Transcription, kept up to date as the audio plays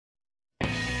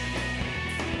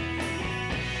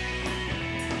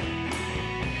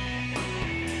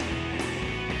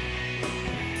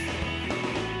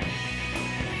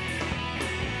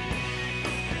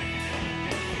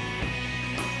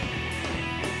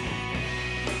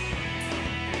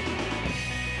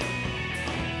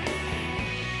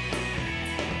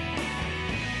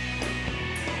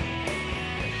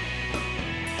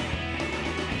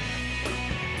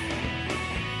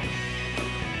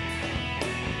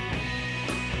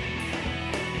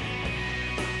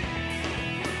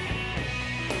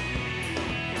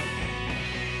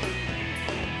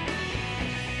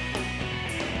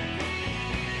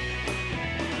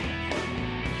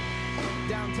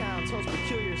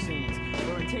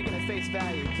taken at face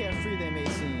value, carefree they may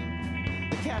seem.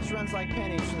 The cash runs like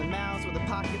pennies from the mouths with the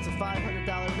pockets of $500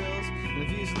 bills and the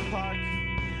views of the park.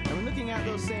 And when looking out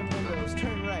those same windows,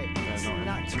 turn right.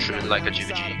 Treated like a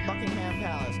GVG. Buckingham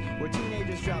Palace, where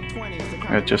teenagers drop 20s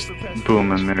to Just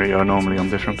Boom and Miri are normally on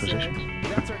different positions.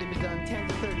 That's already been done 10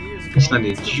 to 30 years ago. It's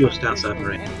landing just outside the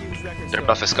ring. Their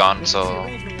buff is gone, so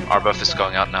our buff is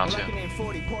going out now too.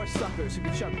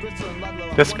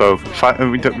 Let's both.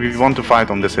 We want to fight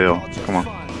on this hill. Come on.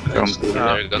 There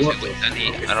you go. I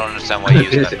don't understand why you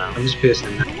use that now. I'm just piercing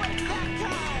him now.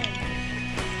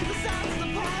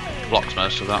 Blocks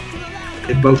most of that.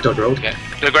 They both dodge rolled. Okay.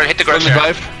 Hit the grudge.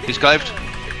 He's glaived.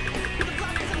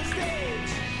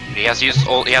 He has used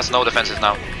all. He has no defenses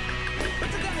now.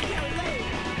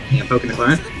 Yeah, I'm poking the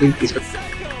client. He's got.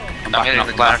 I'm hitting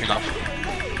the client.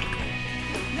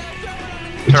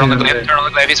 Turn on the glaive. Turn on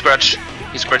the glaive. He's grudge.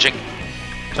 He's grudging.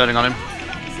 Turning on him.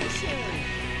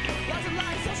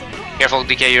 Careful,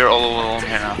 DK. You're all alone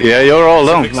here now. Yeah, you're all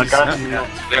alone. We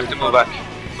have to move back.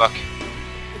 Back.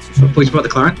 Please spot the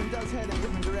client.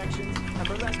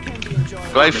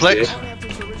 Glaive flicked.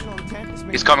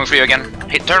 He's coming for you again.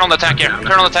 Hit, turn on the tank here.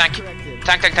 Turn on the tank.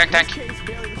 Tank.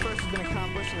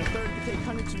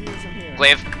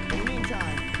 Glaive.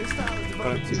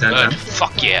 He's down. Good.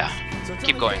 Fuck yeah.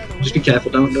 Keep going. Just be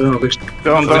careful. Don't go back.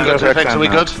 Don't go back. Are we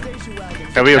good?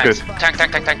 Yeah, we are good. Tank.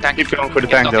 Keep going for the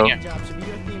tank though.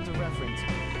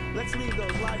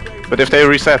 But if they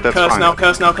reset, that's fine.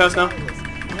 Curse now.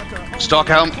 Stock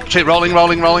helm. Shit, rolling.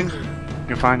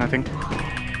 You're fine, I think.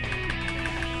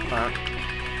 Alright.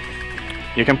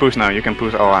 You can push now. You can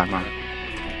push all out now.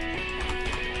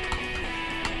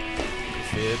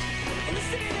 Feared.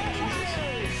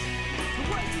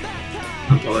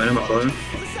 I'm following him.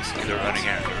 They're running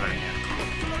here.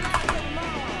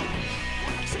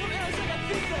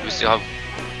 We still have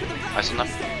eyes on them?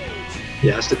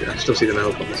 Yeah, I still see them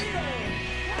help on this.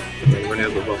 Yeah, running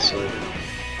over the boss side.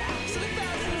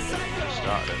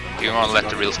 Do you want to let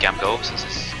the real scam go since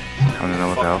it's... I don't know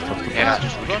what the hell. Yeah.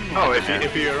 Oh,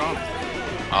 if you're on.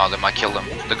 Oh, they might kill them.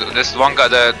 This one guy,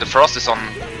 the Frost is on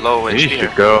low HP.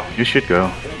 You should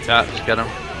go. Yeah, just get him.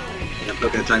 Yeah, I'm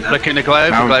poking the tank now. Flicking the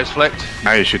glaive. The glaive's flicked.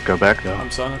 Now you should go back though.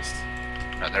 I'm silenced.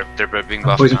 No, they're being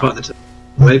buffed Poison now. part of the tank.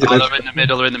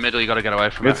 They're in the middle, you gotta get away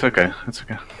from it. It's okay.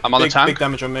 I'm on the tank. Big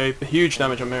damage on Miri. Huge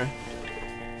damage on Miri.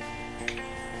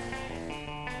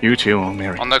 You chill on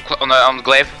Miri. On the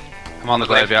glaive. I'm on the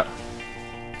glaive, yeah.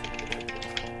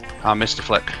 I missed a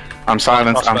flick. I'm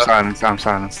silenced. Okay.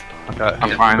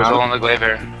 I'm fine now. now. On the glaive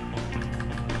here.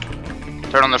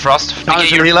 Turn on the Frost.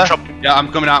 Silence your healer. Yeah,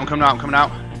 I'm coming out.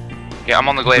 Yeah, I'm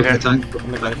on the glaive here. On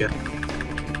the glaive, yeah.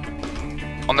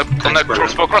 On the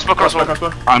crossbow.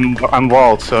 I'm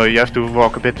walled, so you have to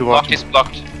walk a bit towards me.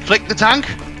 Blocked. Flick the tank.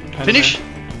 Finish.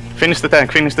 Finish the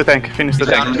tank. Good.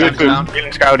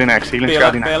 Healing scouting axe.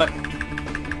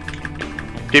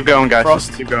 Keep going, guys.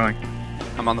 Frost. Keep going.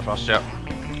 I'm on the Frost, yeah.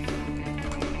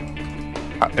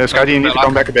 Scouty, you need to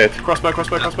come back a bit. Crossbow.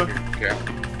 Okay.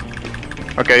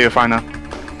 Okay, you're fine now.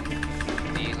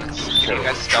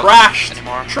 Trashed!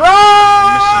 Trashed!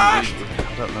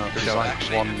 I don't know. There's like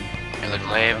one in the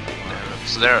glaive.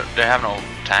 So they have no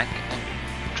tank.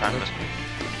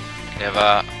 They have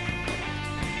a.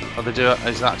 Oh, they do.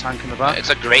 Is that a tank in the back? It's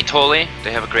a great holy.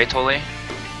 They have a great holy.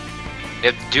 They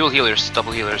have dual healers,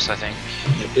 double healers, I think.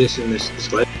 Yeah, piercing this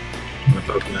glaive. I'm gonna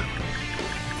poke now.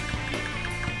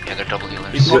 Yeah, they're double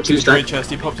healers. He popped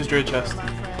his druid chest.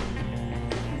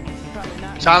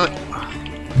 Silent.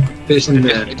 Piercing in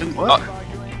It didn't work.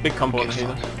 Big combo on the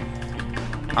healer.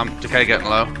 Decay getting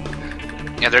low.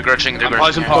 Yeah, they're grudging.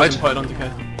 Poison potted on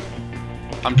Decay.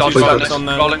 I'm dodging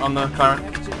on the Clarent.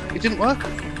 It didn't work.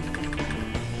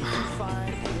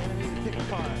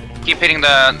 Keep hitting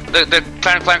the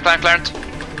Clarent.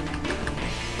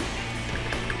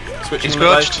 Switching He's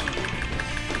grudged.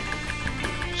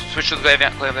 Switch to the glaive,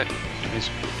 yeah.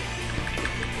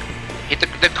 Hit the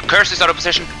curse is out of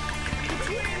position.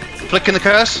 Flicking the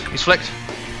curse. He's flicked.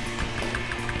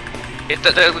 Hit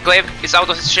the glaive is out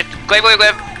of his shit. Glaive.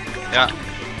 Yeah.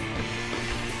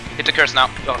 Hit the curse now.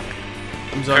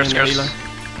 I'm zoning the healer.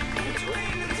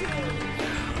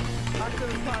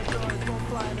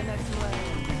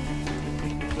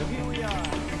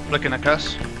 Flicking the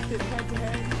curse.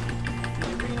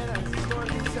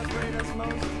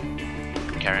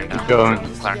 Carrying down. Going.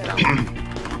 Clarent down.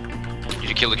 Did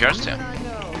you kill the curse too?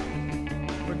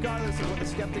 Regardless of what the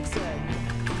skeptics say,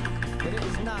 that it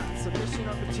is not submission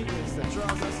or petiteness that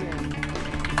draws us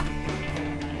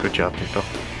in. Good job, people.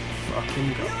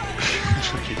 Fucking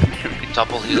god.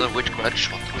 Double healer with grudge.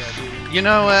 What the f? You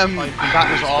know, that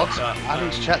was odd. That, I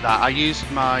need to check that. I used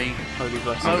my. Holy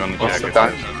blessing. I'm gonna What's check the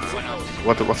it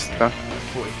out. What's that?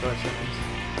 45 seconds.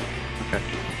 Okay.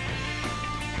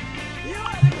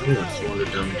 Yeah,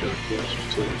 400 damage on the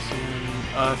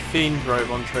force. Fiend robe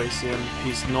on Tracian.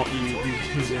 He's not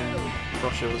using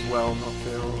Russia as well, not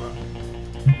Fear Aura.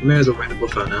 You may as well wait the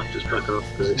buff out now, just back off,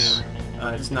 because it's...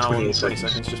 It's now 28 on 20 seconds.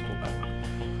 seconds, just pull back.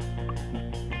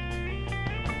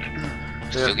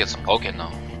 Still get some poking now.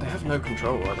 They have no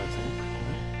control, I don't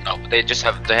think. No, but they just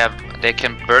have. They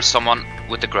can burst someone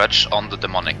with the grudge on the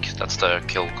demonic. That's the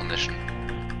kill condition.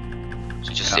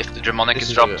 So just if the demonic This is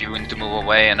is dropped, a- you need to move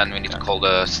away, and then we need to call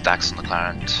the stacks on the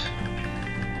Clarent.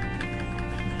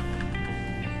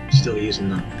 Still using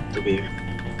that W.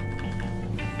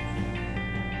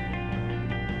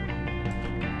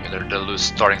 Yeah, they're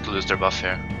starting to lose their buff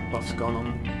here. Buff's gone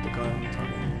on the guy on the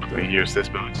target. We use this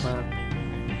boost.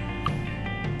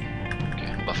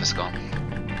 Okay, buff is gone.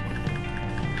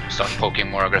 Start poking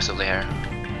more aggressively here.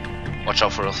 Watch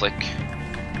out for a flick.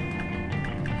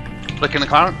 Flicking the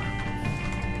Clarent.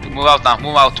 Move out now.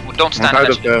 Move out. Don't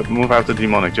stand. Move out the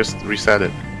demonic. Just reset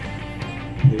it.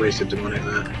 You wasted demonic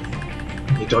there.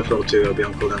 You dodge roll 2, it'll be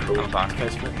on cooldown for 1. Fine. Okay,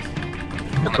 split.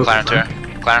 On the Clarent here.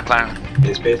 Clarent.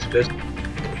 It's bit.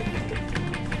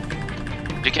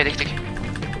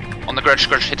 DK. On the grudge.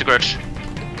 Hit the grudge.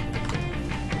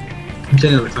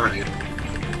 Continue on the Clarent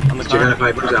again. On the So you're gonna Clarent.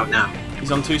 fight moves out now.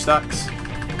 He's on 2 stacks.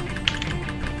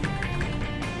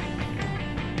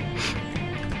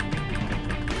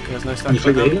 He has no Can stacks you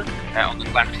flick the right healer? Yeah, on the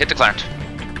Clarent. Hit the Clarent.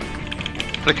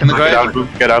 Flicking the Get Get grave. out, Boom.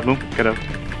 Get out, Boom. Get out.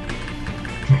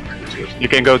 You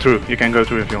can go through. You can go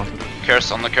through if you want to.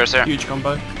 Curse on the curse here. Huge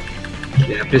combo.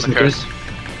 Yeah, piss and Curse.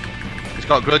 piss. He's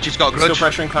got grudge. Still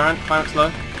pressuring Clarent. Clarent's low.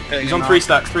 He's on 3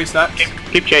 stacks.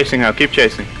 Keep chasing now. Keep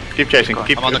chasing. Keep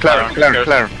I'm on the Clarent. Clarent.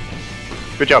 Clarent.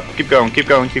 Good job. Keep going.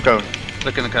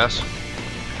 Flicking the curse.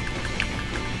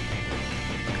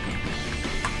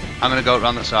 I'm gonna go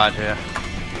around the side here.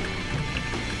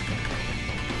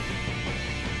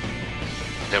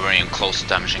 They were even close to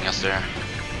damaging us there.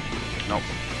 Nope.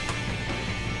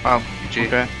 Oh, GG.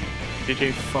 okay.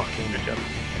 GG. Fucking Good job.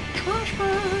 trash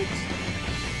bags.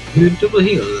 You double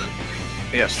healer then?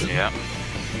 Yes. Yeah.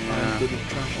 I didn't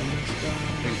trash on this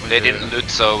guy. They didn't loot,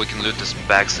 so we can loot this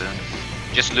bag soon.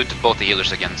 Just looted both the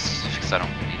healers against, because I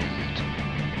don't need any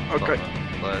loot. Okay.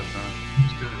 It's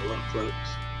got a lot of cloaks.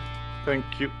 Thank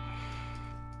you.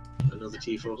 Another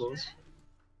T4 horse.